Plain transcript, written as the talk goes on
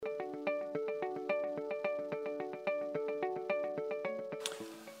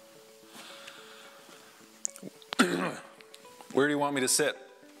Where do you want me to sit?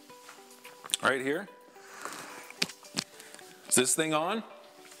 Right here? Is this thing on?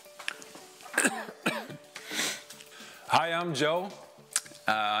 Hi, I'm Joe.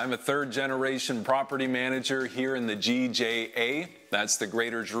 I'm a third-generation property manager here in the GJA. That's the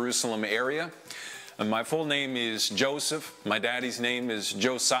Greater Jerusalem area. And my full name is Joseph. My daddy's name is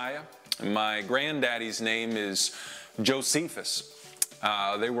Josiah. And my granddaddy's name is Josephus.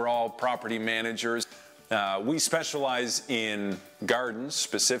 They were all property managers. We specialize in gardens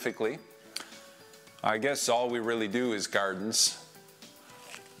specifically. I guess all we really do is gardens.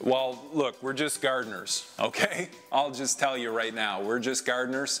 Well, look, we're just gardeners, okay? I'll just tell you right now, we're just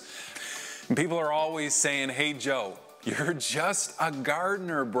gardeners. And people are always saying, hey, Joe, you're just a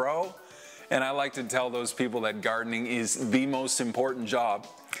gardener, bro. And I like to tell those people that gardening is the most important job.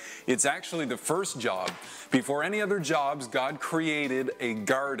 It's actually the first job. Before any other jobs, God created a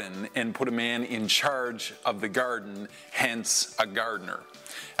garden and put a man in charge of the garden, hence a gardener.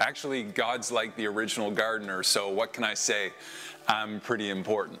 Actually, God's like the original gardener, so what can I say? I'm pretty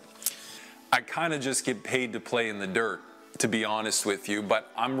important. I kind of just get paid to play in the dirt, to be honest with you,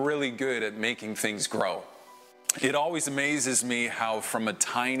 but I'm really good at making things grow. It always amazes me how from a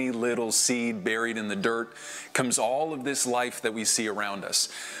tiny little seed buried in the dirt comes all of this life that we see around us.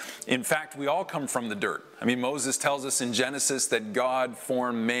 In fact, we all come from the dirt. I mean, Moses tells us in Genesis that God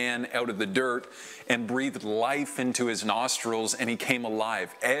formed man out of the dirt and breathed life into his nostrils, and he came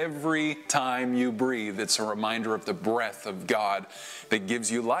alive. Every time you breathe, it's a reminder of the breath of God that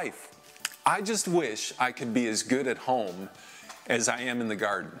gives you life. I just wish I could be as good at home as I am in the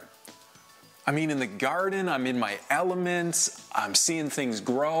garden. I mean, in the garden, I'm in my elements, I'm seeing things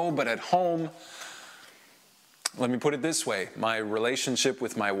grow, but at home, let me put it this way, my relationship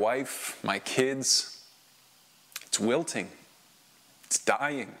with my wife, my kids, it's wilting, it's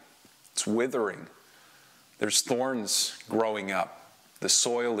dying, it's withering. There's thorns growing up. The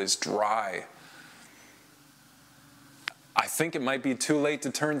soil is dry. I think it might be too late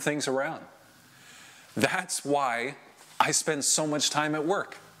to turn things around. That's why I spend so much time at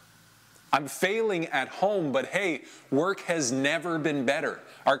work. I'm failing at home, but hey, work has never been better.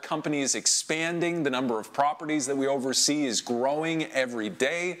 Our company is expanding. The number of properties that we oversee is growing every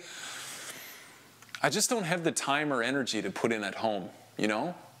day. I just don't have the time or energy to put in at home, you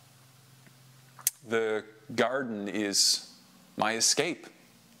know? The garden is my escape.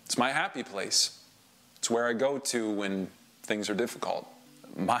 It's my happy place. It's where I go to when things are difficult.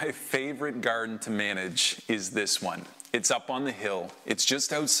 My favorite garden to manage is this one. It's up on the hill. It's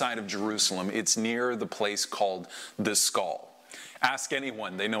just outside of Jerusalem. It's near the place called the Skull. Ask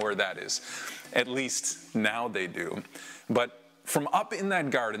anyone, they know where that is. At least now they do. But from up in that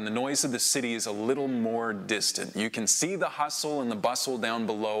garden, the noise of the city is a little more distant. You can see the hustle and the bustle down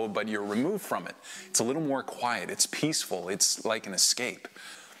below, but you're removed from it. It's a little more quiet. It's peaceful. It's like an escape.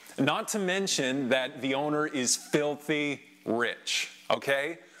 Not to mention that the owner is filthy rich,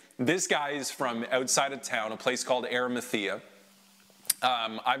 okay? This guy is from outside of town, a place called Arimathea.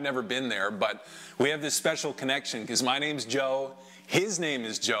 I've never been there, but we have this special connection because my name's Joe. His name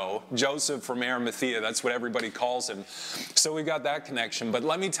is Joe, Joseph from Arimathea. That's what everybody calls him. So we've got that connection. But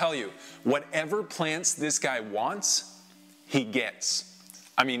let me tell you, whatever plants this guy wants, he gets.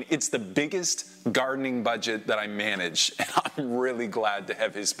 I mean, it's the biggest gardening budget that I manage, and I'm really glad to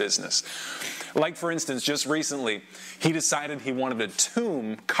have his business. Like, for instance, just recently, he decided he wanted a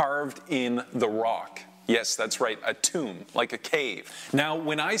tomb carved in the rock. Yes, that's right, a tomb, like a cave. Now,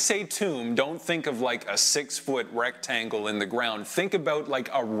 when I say tomb, don't think of like a 6-foot rectangle in the ground. Think about like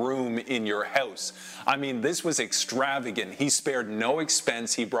a room in your house. I mean, this was extravagant. He spared no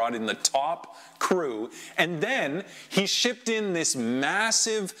expense. He brought in the top crew, and then he shipped in this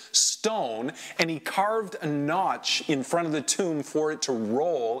massive stone, and he carved a notch in front of the tomb for it to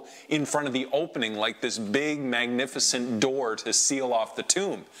roll in front of the opening, like this big, magnificent door to seal off the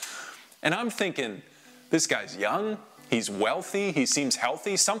tomb. And I'm thinking, this guy's young, he's wealthy, he seems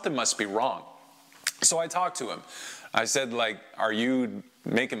healthy, something must be wrong. So I talked to him. I said, like, are you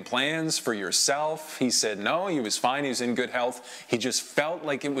making plans for yourself? He said no, he was fine, he was in good health. He just felt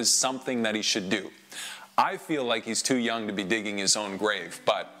like it was something that he should do. I feel like he's too young to be digging his own grave,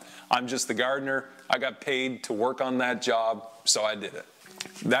 but I'm just the gardener. I got paid to work on that job, so I did it.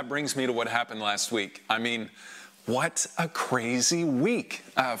 That brings me to what happened last week. I mean, what a crazy week.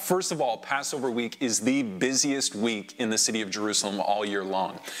 First of all, Passover week is the busiest week in the city of Jerusalem all year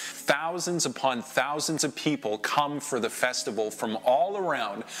long. Thousands upon thousands of people come for the festival from all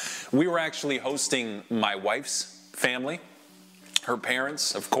around. We were actually hosting my wife's family, her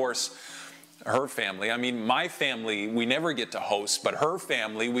parents, of course. her family. I mean, my family, we never get to host, but her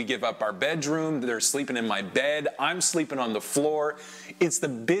family, we give up our bedroom. They're sleeping in my bed. I'm sleeping on the floor. It's the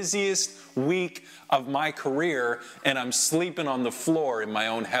busiest week of my career, and I'm sleeping on the floor in my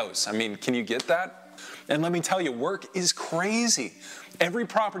own house. I mean, can you get that? And let me tell you, work is crazy. Every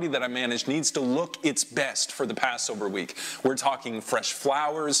property that I manage needs to look its best for the Passover week. We're talking fresh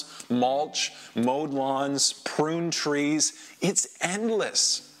flowers, mulch, mowed lawns, pruned trees. It's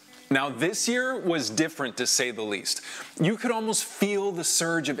endless. Now, this year was different, to say the least. You could almost feel the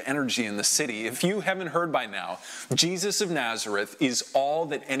surge of energy in the city. If you haven't heard by now, Jesus of Nazareth is all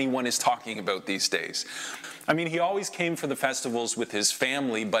that anyone is talking about these days. I mean, he always came for the festivals with his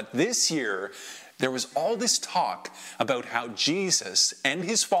family, but this year, there was all this talk about how Jesus and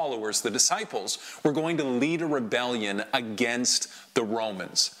his followers, the disciples, were going to lead a rebellion against the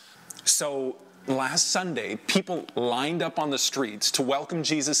Romans. So, last Sunday, people lined up on the streets to welcome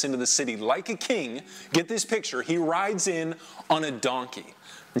Jesus into the city like a king. Get this picture. He rides in on a donkey.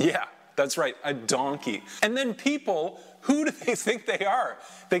 Yeah, that's right, a donkey. And then people, who do they think they are?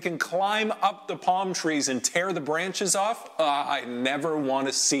 They can climb up the palm trees and tear the branches off? I never want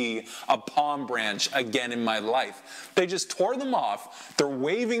to see a palm branch again in my life. They just tore them off. They're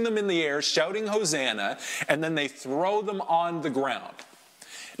waving them in the air, shouting Hosanna, and then they throw them on the ground.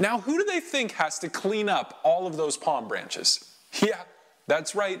 Now, who do they think has to clean up all of those palm branches? Yeah,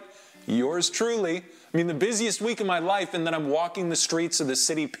 that's right, yours truly. I mean, the busiest week of my life, and then I'm walking the streets of the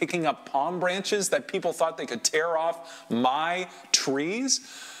city picking up palm branches that people thought they could tear off my trees.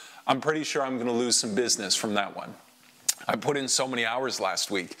 I'm pretty sure I'm going to lose some business from that one. I put in so many hours last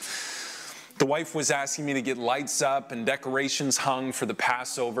week. The wife was asking me to get lights up and decorations hung for the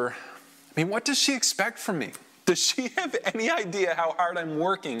Passover. I mean, what does she expect from me? Does she have any idea how hard I'm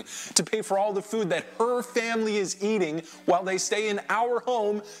working to pay for all the food that her family is eating while they stay in our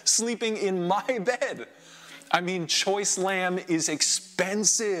home, sleeping in my bed? I mean, choice lamb is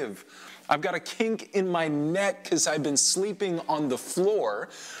expensive. I've got a kink in my neck because I've been sleeping on the floor.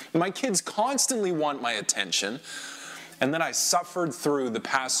 My kids constantly want my attention. And then I suffered through the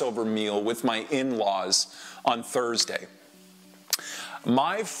Passover meal with my in-laws on Thursday.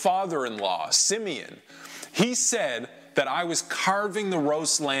 My father-in-law, Simeon, he said that I was carving the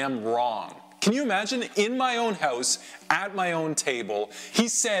roast lamb wrong. Can you imagine? In my own house, at my own table, he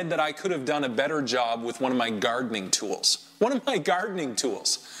said that I could have done a better job with one of my gardening tools. One of my gardening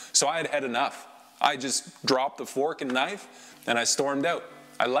tools. So I had had enough. I just dropped the fork and knife, and I stormed out.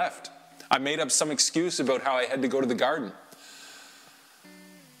 I left. I made up some excuse about how I had to go to the garden.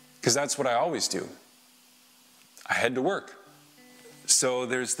 Because that's what I always do. I head to work. So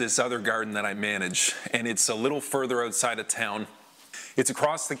there's this other garden that I manage, and it's a little further outside of town. It's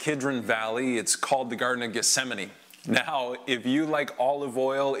across the Kidron Valley. It's called the Garden of Gethsemane. Now, if you like olive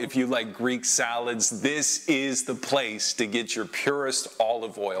oil, if you like Greek salads, this is the place to get your purest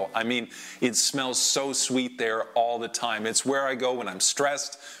olive oil. I mean, it smells so sweet there all the time. It's where I go when I'm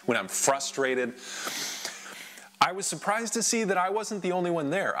stressed, when I'm frustrated. I was surprised to see that I wasn't the only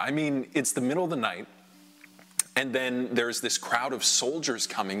one there. I mean, it's the middle of the night. And then there's this crowd of soldiers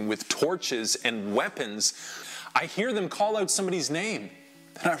coming with torches and weapons. I hear them call out somebody's name,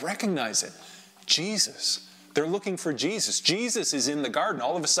 and I recognize it. Jesus. They're looking for Jesus. Jesus is in the garden.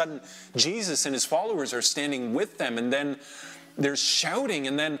 All of a sudden, Jesus and his followers are standing with them, and then there's shouting,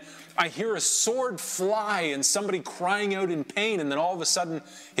 and then I hear a sword fly and somebody crying out in pain, and then all of a sudden,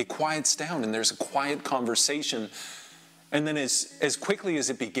 it quiets down, and there's a quiet conversation. And then as quickly as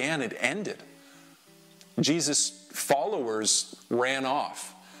it began, it ended. Jesus' followers ran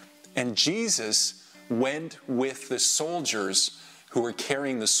off, and Jesus went with the soldiers who were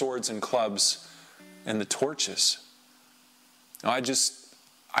carrying the swords and clubs and the torches. Now,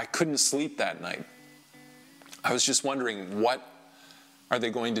 I couldn't sleep that night. I was just wondering, what are they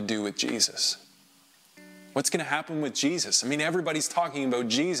going to do with Jesus? What's going to happen with Jesus? I mean, everybody's talking about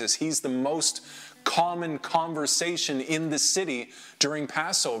Jesus. He's the most common conversation in the city during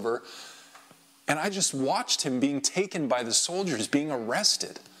Passover. And I just watched him being taken by the soldiers, being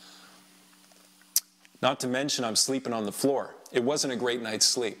arrested. Not to mention, I'm sleeping on the floor. It wasn't a great night's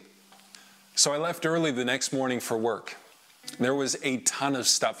sleep. So I left early the next morning for work. There was a ton of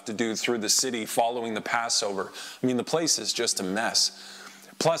stuff to do through the city following the Passover. I mean, the place is just a mess.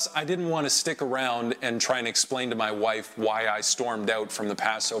 Plus, I didn't want to stick around and try and explain to my wife why I stormed out from the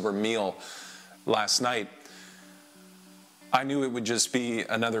Passover meal last night. I knew it would just be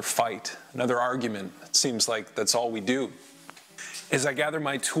another fight, another argument. It seems like that's all we do. As I gathered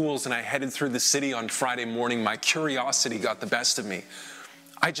my tools and I headed through the city on Friday morning, my curiosity got the best of me.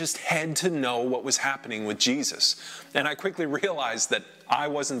 I just had to know what was happening with Jesus. And I quickly realized that I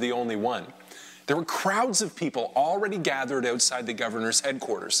wasn't the only one. There were crowds of people already gathered outside the governor's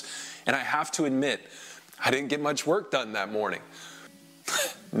headquarters. And I have to admit, I didn't get much work done that morning.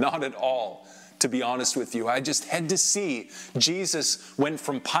 Not at all, to be honest with you. I just had to see Jesus went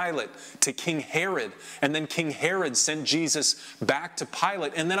from Pilate to King Herod, and then King Herod sent Jesus back to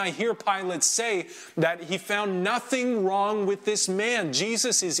Pilate. And then I hear Pilate say that he found nothing wrong with this man.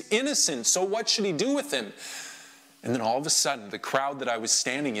 Jesus is innocent, so what should he do with him? And then all of a sudden, the crowd that I was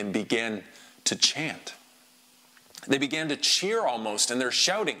standing in began to chant. They began to cheer almost, and they're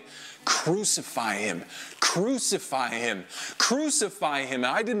shouting, "Crucify him, crucify him, crucify him."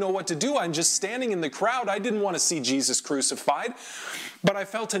 And I didn't know what to do. I'm just standing in the crowd. I didn't want to see Jesus crucified, but I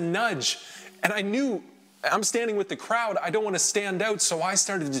felt a nudge, and I knew I'm standing with the crowd. I don't want to stand out, so I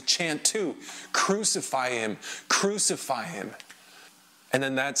started to chant too, "Crucify him, crucify him." And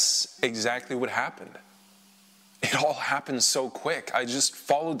then that's exactly what happened. It all happened so quick. I just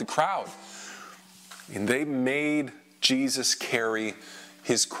followed the crowd. And they made Jesus carry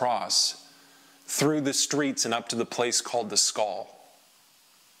his cross through the streets and up to the place called the Skull.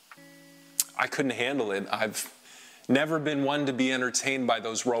 I couldn't handle it. I've never been one to be entertained by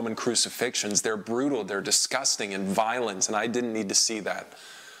those Roman crucifixions. They're brutal, they're disgusting and violent, and I didn't need to see that.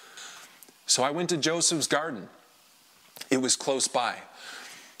 So I went to Joseph's garden. It was close by.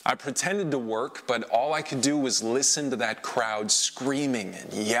 I pretended to work, but all I could do was listen to that crowd screaming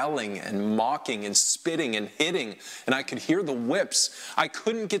and yelling and mocking and spitting and hitting, and I could hear the whips. I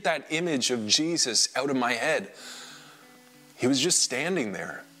couldn't get that image of Jesus out of my head. He was just standing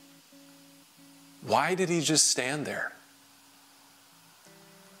there. Why did he just stand there?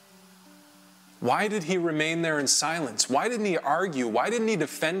 Why did he remain there in silence? Why didn't he argue? Why didn't he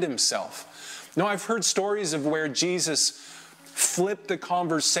defend himself? No, I've heard stories of where Jesus flipped the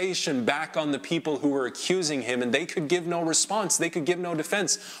conversation back on the people who were accusing him, and they could give no response. They could give no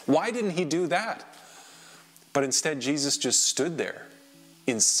defense. Why didn't he do that? But instead, Jesus just stood there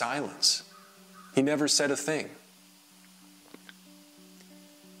in silence. He never said a thing.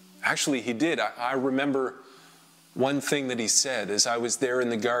 Actually, he did. I remember one thing that he said. As I was there in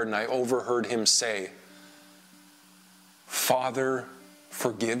the garden, I overheard him say, "Father,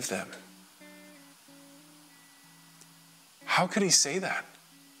 forgive them." How could he say that?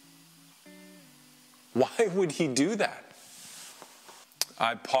 Why would he do that?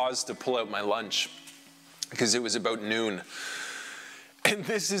 I paused to pull out my lunch because it was about noon. And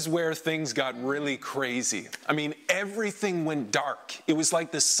this is where things got really crazy. I mean, everything went dark. It was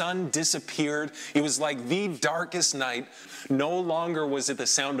like the sun disappeared. It was like the darkest night. No longer was it the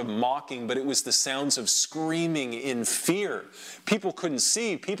sound of mocking, but it was the sounds of screaming in fear. People couldn't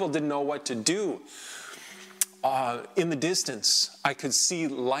see. People didn't know what to do. In the distance, I could see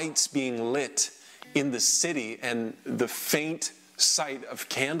lights being lit in the city and the faint sight of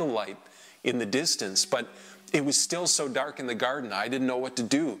candlelight in the distance, but it was still so dark in the garden, I didn't know what to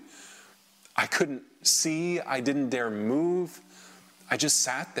do. I couldn't see, I didn't dare move. I just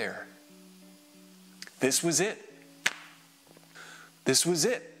sat there. This was it. This was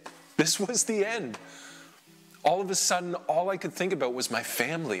it. This was the end. All of a sudden, all I could think about was my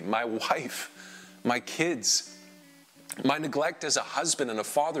family, my wife, my kids, my neglect as a husband and a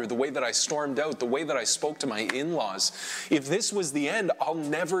father, the way that I stormed out, the way that I spoke to my in-laws. If this was the end, I'll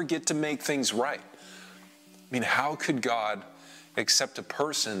never get to make things right. I mean, how could God accept a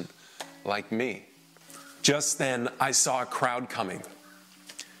person like me? Just then, I saw a crowd coming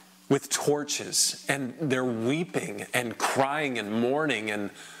with torches, and they're weeping and crying and mourning, and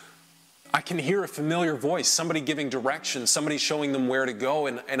I can hear a familiar voice, somebody giving directions, somebody showing them where to go,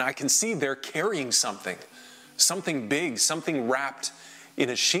 and I can see they're carrying something big, something wrapped in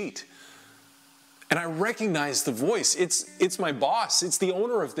a sheet. And I recognize the voice. It's my boss. It's the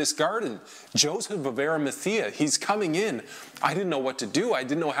owner of this garden, Joseph of Arimathea. He's coming in. I didn't know what to do. I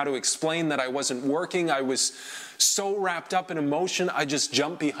didn't know how to explain that I wasn't working. I was so wrapped up in emotion, I just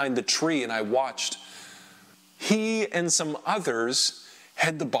jumped behind the tree and I watched. He and some others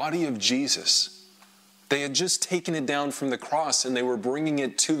had the body of Jesus. They had just taken it down from the cross and they were bringing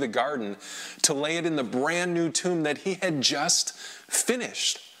it to the garden to lay it in the brand new tomb that he had just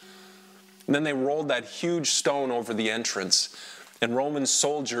finished. And then they rolled that huge stone over the entrance, and Roman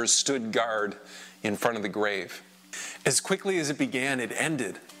soldiers stood guard in front of the grave. As quickly as it began, it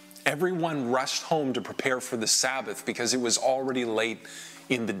ended. Everyone rushed home to prepare for the Sabbath because it was already late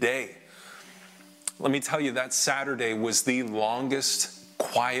in the day. Let me tell you, that Saturday was the longest,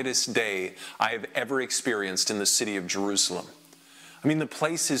 quietest day I have ever experienced in the city of Jerusalem. I mean, the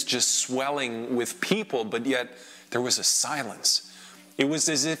place is just swelling with people, but yet there was a silence. It was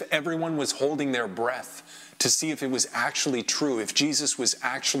as if everyone was holding their breath to see if it was actually true, if Jesus was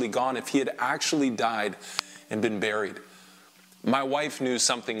actually gone, if he had actually died and been buried. My wife knew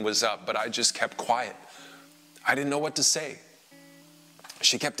something was up, but I just kept quiet. I didn't know what to say.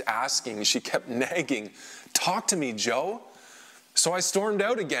 She kept asking, she kept nagging, "Talk to me, Joe." So I stormed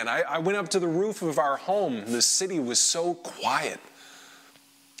out again. I went up to the roof of our home. The city was so quiet.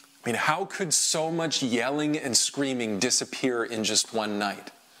 I mean, how could so much yelling and screaming disappear in just one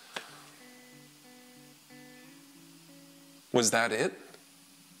night? Was that it?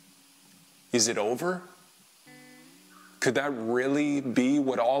 Is it over? Could that really be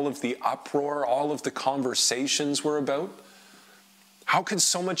what all of the uproar, all of the conversations were about? How could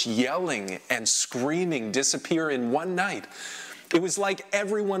so much yelling and screaming disappear in one night? It was like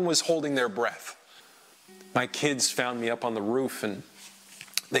everyone was holding their breath. My kids found me up on the roof and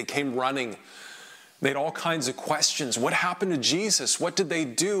they came running. They had all kinds of questions. What happened to Jesus? What did they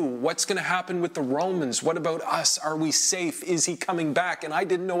do? What's going to happen with the Romans? What about us? Are we safe? Is he coming back? And I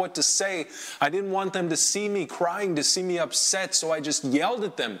didn't know what to say. I didn't want them to see me crying, to see me upset, so I just yelled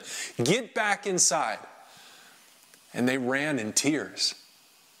at them, "Get back inside." And they ran in tears.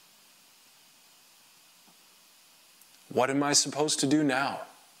 What am I supposed to do now?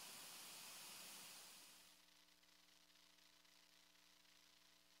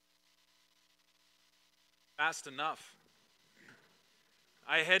 Fast enough.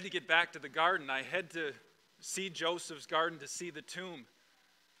 I had to get back to the garden. I had to see Joseph's garden, to see the tomb.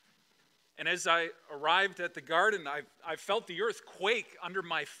 And as I arrived at the garden, I felt the earth quake under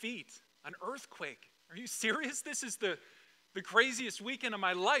my feet. An earthquake. Are you serious? This is the craziest weekend of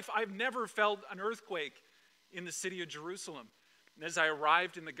my life. I've never felt an earthquake in the city of Jerusalem. And as I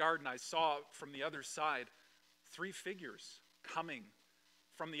arrived in the garden, I saw from the other side 3 figures coming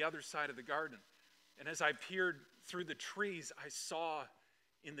from the other side of the garden. And as I peered through the trees, I saw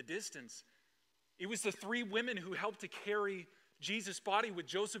in the distance, it was the 3 women who helped to carry Jesus' body with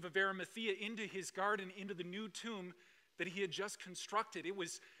Joseph of Arimathea into his garden, into the new tomb that he had just constructed. It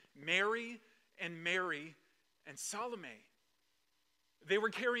was Mary and Salome. They were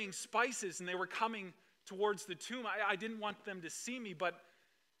carrying spices and they were coming towards the tomb. I didn't want them to see me, but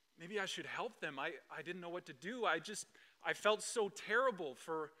maybe I should help them. I didn't know what to do. I felt so terrible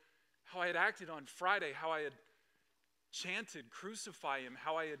for how I had acted on Friday, how I had chanted, "Crucify him,"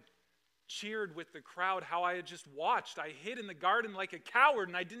 how I had cheered with the crowd, how I had just watched. I hid in the garden like a coward,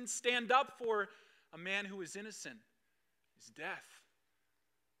 and I didn't stand up for a man who was innocent, his death.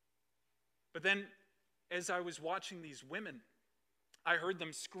 But then, as I was watching these women, I heard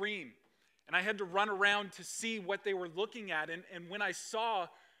them scream, and I had to run around to see what they were looking at. And when I saw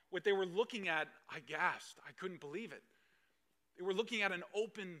what they were looking at, I gasped. I couldn't believe it. They were looking at an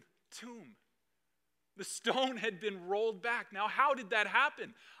open tomb. The stone had been rolled back. Now, how did that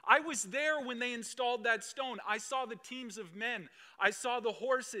happen? I was there when they installed that stone. I saw the teams of men. I saw the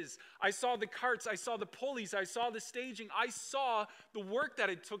horses. I saw the carts. I saw the pulleys. I saw the staging. I saw the work that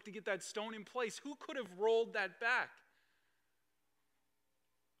it took to get that stone in place. Who could have rolled that back?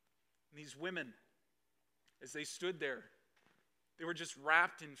 And these women, as they stood there, they were just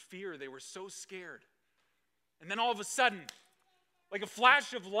wrapped in fear. They were so scared. And then all of a sudden, like a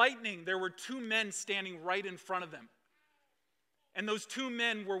flash of lightning, there were 2 men standing right in front of them. And those 2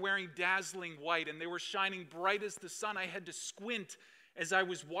 men were wearing dazzling white, and they were shining bright as the sun. I had to squint as I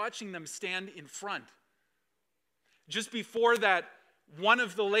was watching them stand in front. Just before that, one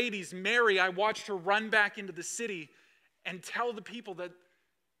of the ladies, Mary, I watched her run back into the city and tell the people that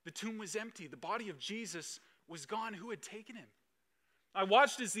the tomb was empty. The body of Jesus was gone. Who had taken him? I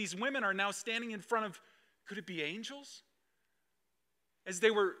watched as these women are now standing in front of, could it be angels? As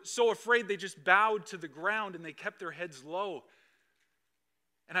they were so afraid, they just bowed to the ground and they kept their heads low.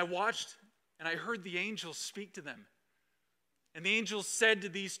 And I watched and I heard the angels speak to them. And the angels said to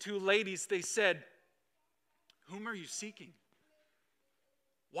these 2 ladies, they said, "Whom are you seeking?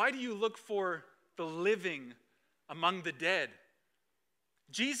 Why do you look for the living among the dead?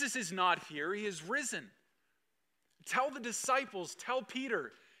 Jesus is not here, he is risen. Tell the disciples, tell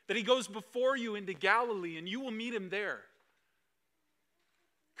Peter that he goes before you into Galilee and you will meet him there."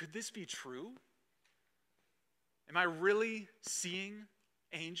 Could this be true? Am I really seeing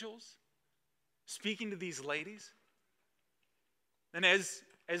angels speaking to these ladies? And as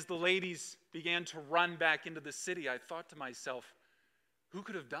the ladies began to run back into the city, I thought to myself, who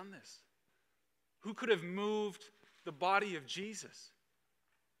could have done this? Who could have moved the body of Jesus?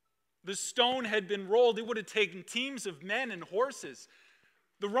 The stone had been rolled. It would have taken teams of men and horses.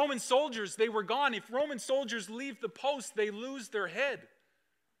 The Roman soldiers, they were gone. If Roman soldiers leave the post, they lose their head.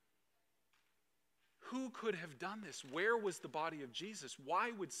 Who could have done this? Where was the body of Jesus?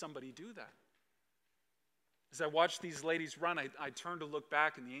 Why would somebody do that? As I watched these ladies run, I turned to look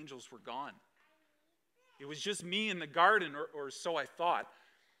back and the angels were gone. It was just me in the garden, or so I thought.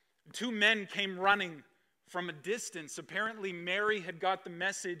 Two men came running from a distance. Apparently, Mary had got the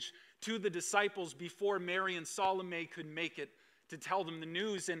message to the disciples before Mary and Salome could make it to tell them the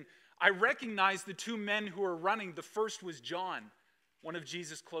news. And I recognized the two men who were running. The first was John, one of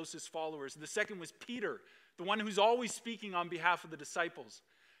Jesus' closest followers. The second was Peter, the one who's always speaking on behalf of the disciples.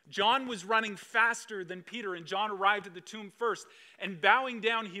 John was running faster than Peter, and John arrived at the tomb first. And bowing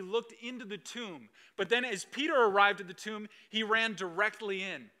down, he looked into the tomb. But then as Peter arrived at the tomb, he ran directly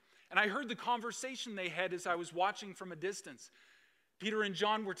in. And I heard the conversation they had as I was watching from a distance. Peter and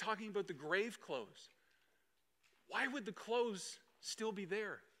John were talking about the grave clothes. Why would the clothes still be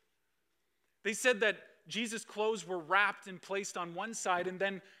there? They said that Jesus' clothes were wrapped and placed on one side, and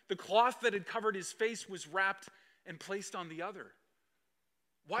then the cloth that had covered his face was wrapped and placed on the other.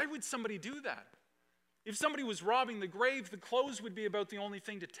 Why would somebody do that? If somebody was robbing the grave, the clothes would be about the only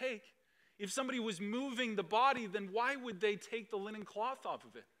thing to take. If somebody was moving the body, then why would they take the linen cloth off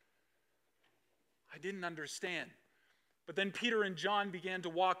of it? I didn't understand. But then Peter and John began to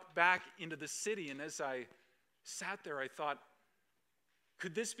walk back into the city, and as I sat there, I thought,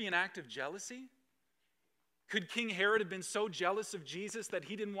 could this be an act of jealousy? Could King Herod have been so jealous of Jesus that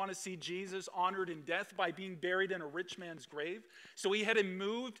he didn't want to see Jesus honored in death by being buried in a rich man's grave? So he had him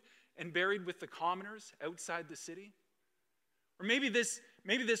moved and buried with the commoners outside the city? Or maybe this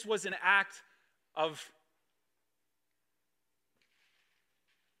was an act of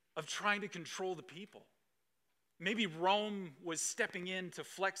trying to control the people. Maybe Rome was stepping in to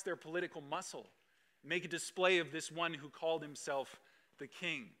flex their political muscle, make a display of this one who called himself the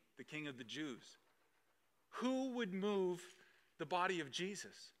king of the Jews. Who would move the body of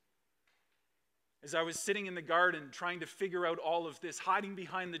Jesus? As I was sitting in the garden trying to figure out all of this, hiding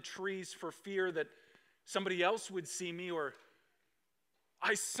behind the trees for fear that somebody else would see me, or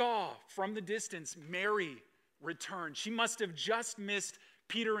I saw from the distance Mary return. She must have just missed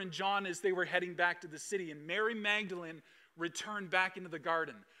Peter and John as they were heading back to the city, and Mary Magdalene returned back into the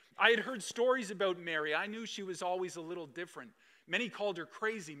garden. I had heard stories about Mary. I knew she was always a little different. Many called her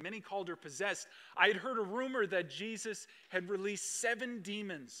crazy. Many called her possessed. I had heard a rumor that Jesus had released 7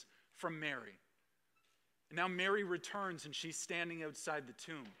 demons from Mary. And now Mary returns and she's standing outside the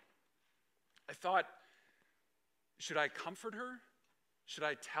tomb. I thought, should I comfort her? Should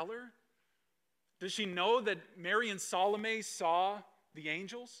I tell her? Does she know that Mary and Salome saw the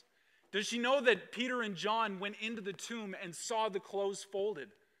angels? Does she know that Peter and John went into the tomb and saw the clothes folded?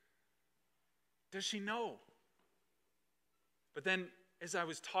 Does she know? But then, as I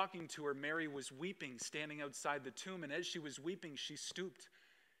was talking to her, Mary was weeping, standing outside the tomb. And as she was weeping, she stooped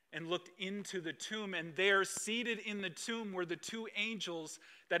and looked into the tomb. And there, seated in the tomb, were the 2 angels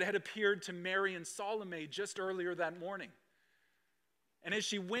that had appeared to Mary and Salome just earlier that morning. And as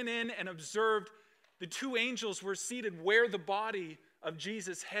she went in and observed, the 2 angels were seated where the body of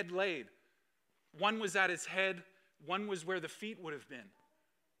Jesus had laid. One was at his head, one was where the feet would have been.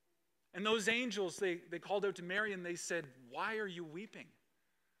 And those angels, they called out to Mary and they said, "Why are you weeping?"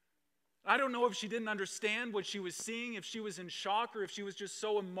 I don't know if she didn't understand what she was seeing, if she was in shock, or if she was just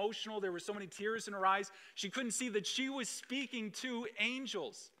so emotional, there were so many tears in her eyes, she couldn't see that she was speaking to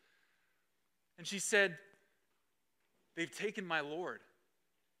angels. And she said, "They've taken my Lord.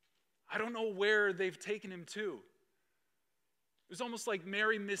 I don't know where they've taken him to." It was almost like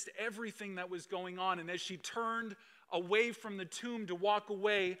Mary missed everything that was going on. And as she turned away from the tomb to walk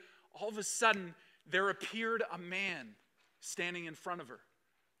away, all of a sudden, there appeared a man standing in front of her.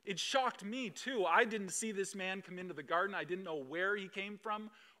 It shocked me, too. I didn't see this man come into the garden. I didn't know where he came from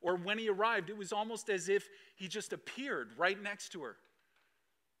or when he arrived. It was almost as if he just appeared right next to her.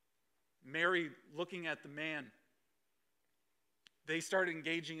 Mary, looking at the man, they started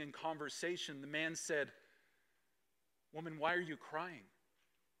engaging in conversation. The man said, "Woman, why are you crying?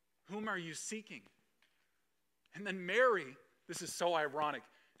 Whom are you seeking?" And then Mary, this is so ironic,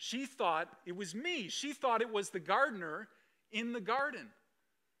 she thought it was me. She thought it was the gardener in the garden.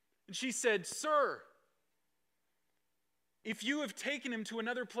 And she said, "Sir, if you have taken him to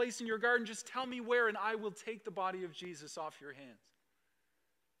another place in your garden, just tell me where and I will take the body of Jesus off your hands."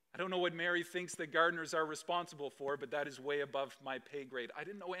 I don't know what Mary thinks that gardeners are responsible for, but that is way above my pay grade. I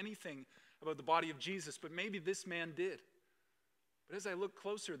didn't know anything about the body of Jesus, but maybe this man did. But as I looked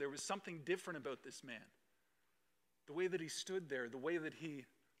closer, there was something different about this man. The way that he stood there, the way that he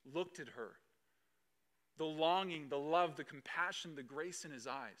looked at her, the longing, the love, the compassion, the grace in his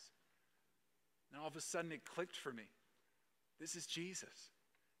eyes. And all of a sudden it clicked for me. This is Jesus.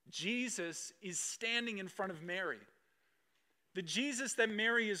 Jesus is standing in front of Mary. The Jesus that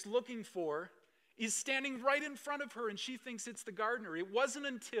Mary is looking for is standing right in front of her, and she thinks it's the gardener. It wasn't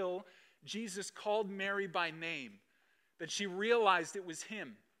until Jesus called Mary by name that she realized it was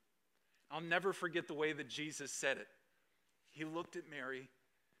him. I'll never forget the way that Jesus said it. He looked at Mary,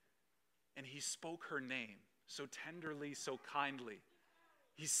 and he spoke her name so tenderly, so kindly.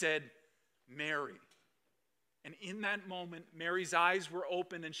 He said, Mary. And in that moment, Mary's eyes were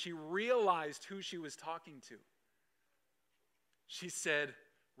open, and she realized who she was talking to. She said,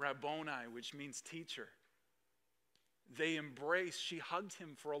 Rabboni, which means teacher. They embraced. She hugged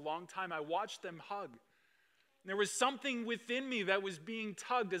him for a long time. I watched them hug. And there was something within me that was being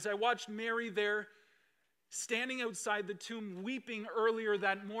tugged as I watched Mary there standing outside the tomb, weeping earlier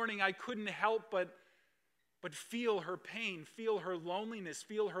that morning. I couldn't help but feel her pain, feel her loneliness,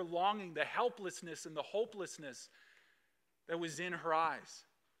 feel her longing, the helplessness and the hopelessness that was in her eyes.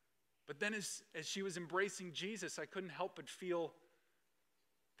 But then as she was embracing Jesus, I couldn't help but feel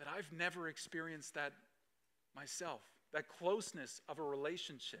that I've never experienced that myself, that closeness of a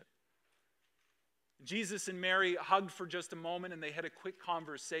relationship. Jesus and Mary hugged for just a moment, and they had a quick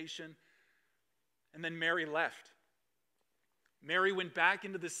conversation, and then Mary left. Mary went back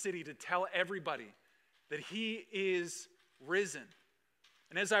into the city to tell everybody that he is risen.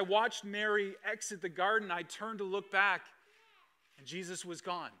 And as I watched Mary exit the garden, I turned to look back, and Jesus was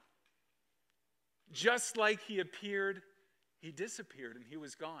gone. Just like he appeared, he disappeared, and he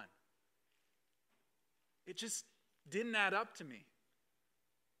was gone. It just didn't add up to me.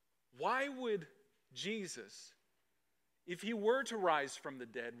 Why would Jesus, if he were to rise from the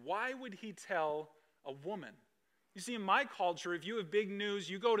dead, why would he tell a woman? You see, in my culture, if you have big news,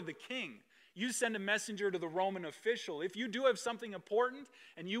 you go to the king. You send a messenger to the Roman official. If you do have something important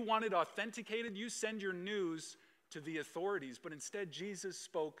and you want it authenticated, you send your news to the authorities. But instead, Jesus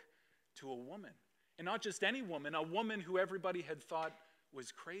spoke to a woman. And not just any woman, a woman who everybody had thought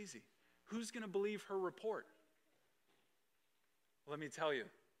was crazy. Who's going to believe her report? Let me tell you,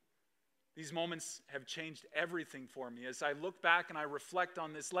 these moments have changed everything for me. As I look back and I reflect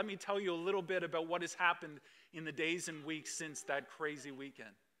on this, let me tell you a little bit about what has happened in the days and weeks since that crazy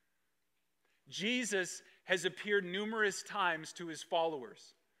weekend. Jesus has appeared numerous times to his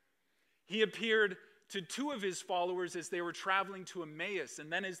followers. He appeared to two of his followers as they were traveling to Emmaus, and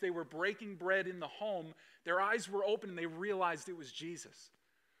then as they were breaking bread in the home, their eyes were open and they realized it was Jesus.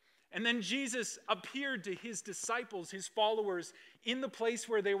 And then Jesus appeared to his disciples, his followers, in the place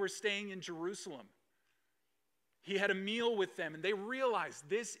where they were staying in Jerusalem. He had a meal with them, and they realized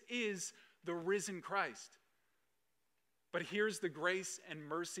this is the risen Christ. But here's the grace and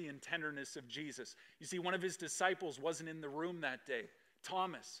mercy and tenderness of Jesus. You see, one of his disciples wasn't in the room that day,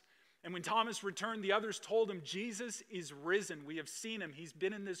 Thomas. And when Thomas returned, the others told him, Jesus is risen. We have seen him. He's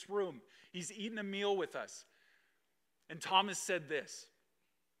been in this room. He's eaten a meal with us. And Thomas said this.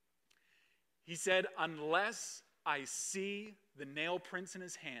 He said, unless I see the nail prints in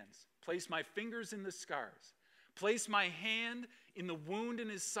his hands, place my fingers in the scars, place my hand in the wound in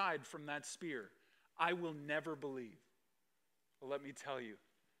his side from that spear, I will never believe. Well, let me tell you,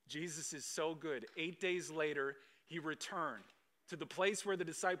 Jesus is so good. 8 days later, he returned to the place where the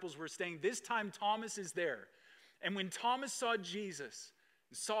disciples were staying. This time, Thomas is there. And when Thomas saw Jesus,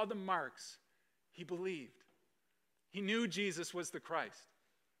 and saw the marks, he believed. He knew Jesus was the Christ.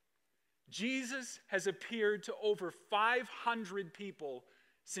 Jesus has appeared to over 500 people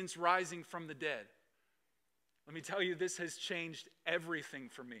since rising from the dead. Let me tell you, this has changed everything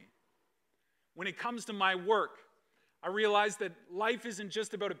for me. When it comes to my work, I realize that life isn't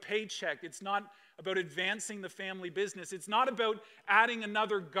just about a paycheck. It's not about advancing the family business. It's not about adding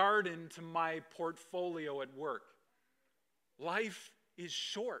another garden to my portfolio at work. Life is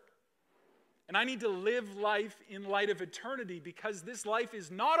short. And I need to live life in light of eternity, because this life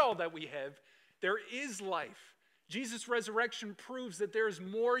is not all that we have. There is life. Jesus' resurrection proves that there is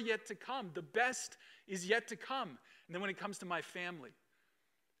more yet to come. The best is yet to come. And then when it comes to my family,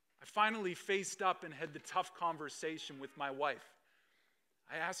 I finally faced up and had the tough conversation with my wife.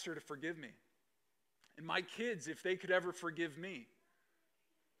 I asked her to forgive me. And my kids, if they could ever forgive me.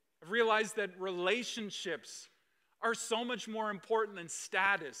 I've realized that relationships are so much more important than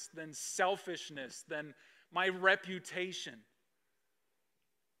status, than selfishness, than my reputation.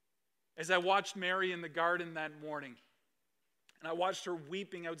 As I watched Mary in the garden that morning, and I watched her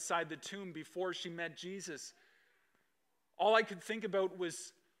weeping outside the tomb before she met Jesus, all I could think about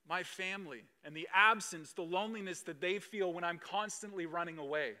was my family and the absence, the loneliness that they feel when I'm constantly running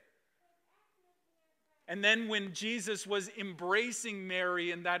away. And then when Jesus was embracing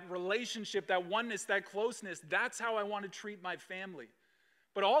Mary in that relationship, that oneness, that closeness, that's how I want to treat my family.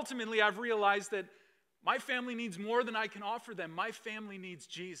 But ultimately, I've realized that my family needs more than I can offer them. My family needs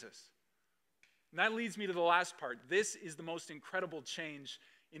Jesus. And that leads me to the last part. This is the most incredible change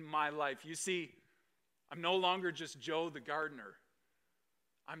in my life. You see, I'm no longer just Joe the gardener.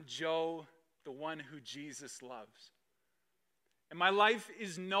 I'm Joe, the one who Jesus loves. And my life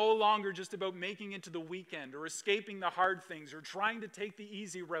is no longer just about making it to the weekend or escaping the hard things or trying to take the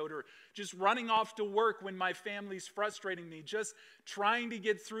easy route or just running off to work when my family's frustrating me, just trying to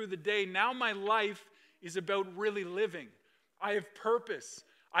get through the day. Now my life is about really living. I have purpose.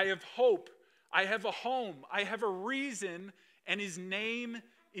 I have hope. I have a home. I have a reason, and his name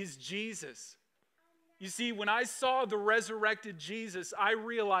is Jesus. You see, when I saw the resurrected Jesus, I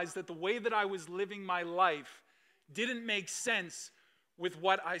realized that the way that I was living my life didn't make sense with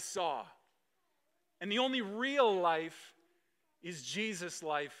what I saw. And the only real life is Jesus'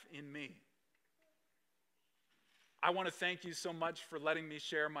 life in me. I want to thank you so much for letting me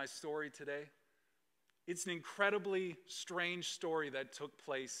share my story today. It's an incredibly strange story that took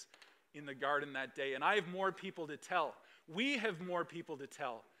place in the garden that day, and I have more people to tell. We have more people to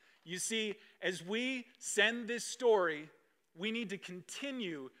tell. You see, as we send this story, we need to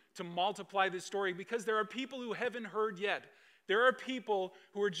continue to multiply this story because there are people who haven't heard yet. There are people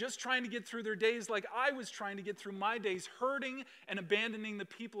who are just trying to get through their days like I was trying to get through my days, hurting and abandoning the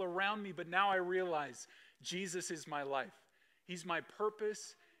people around me. But now I realize Jesus is my life. He's my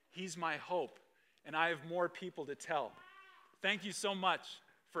purpose. He's my hope. And I have more people to tell. Thank you so much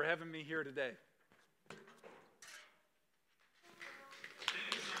for having me here today.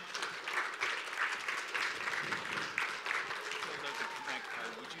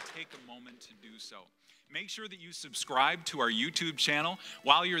 Take a moment to do so. Make sure that you subscribe to our YouTube channel.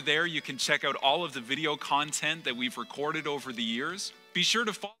 While you're there, you can check out all of the video content that we've recorded over the years. Be sure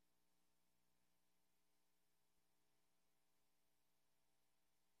to follow.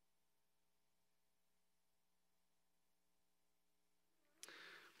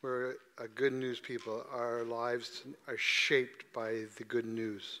 We're a good news people. Our lives are shaped by the good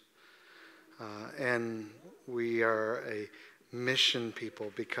news. And we are a mission people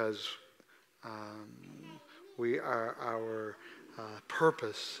because we are our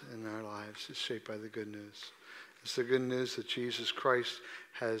purpose in our lives is shaped by the good news. It's the good news that Jesus Christ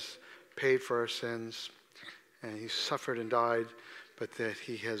has paid for our sins and he suffered and died, but that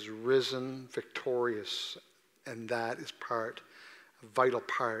he has risen victorious, and that is a vital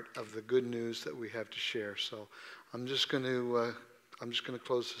part of the good news that we have to share. So I'm just going to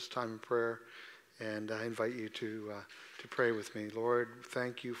close this time in prayer, and I invite you to pray with me. Lord,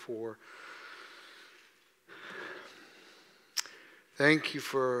 thank you for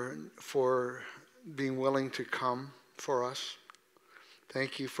being willing to come for us.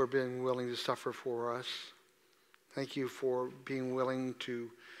 Thank you for being willing to suffer for us. Thank you for being willing to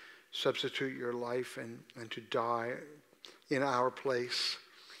substitute your life and to die in our place.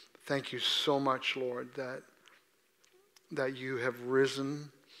 Thank you so much, Lord, that you have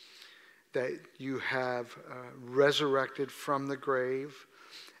risen, that you have resurrected from the grave,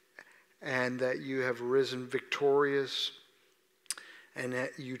 and that you have risen victorious, and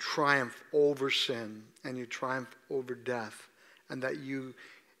that you triumph over sin, and you triumph over death, and that you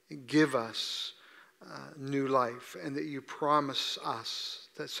give us new life, and that you promise us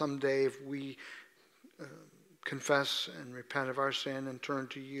that someday if we confess and repent of our sin and turn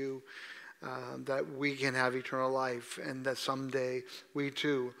to you, that we can have eternal life, and that someday we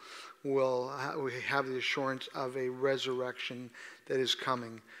too will have the assurance of a resurrection that is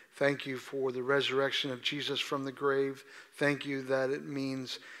coming. Thank you for the resurrection of Jesus from the grave. Thank you that it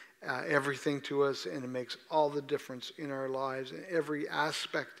means everything to us, and it makes all the difference in our lives, in every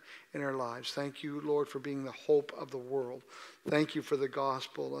aspect in our lives. Thank you, Lord, for being the hope of the world. Thank you for the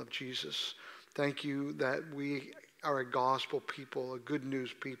gospel of Jesus. Thank you that we are a gospel people, a good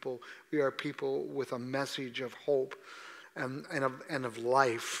news people. We are people with a message of hope and of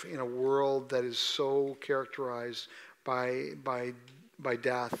life in a world that is so characterized by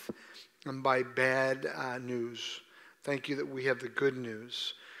death and by bad news. Thank you that we have the good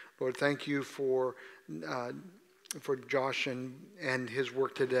news. Lord, thank you for Josh and his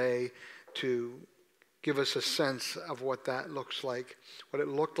work today to give us a sense of what that looks like, what it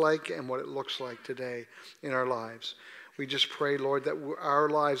looked like and what it looks like today in our lives. We just pray, Lord, that our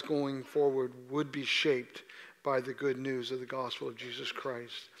lives going forward would be shaped by the good news of the gospel of Jesus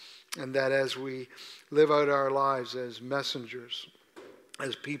Christ. And that as we live out our lives as messengers,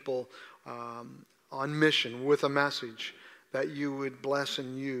 as people on mission with a message, that you would bless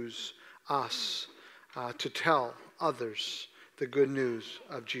and use us to tell others the good news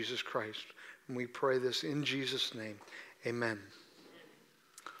of Jesus Christ. And we pray this in Jesus' name. Amen.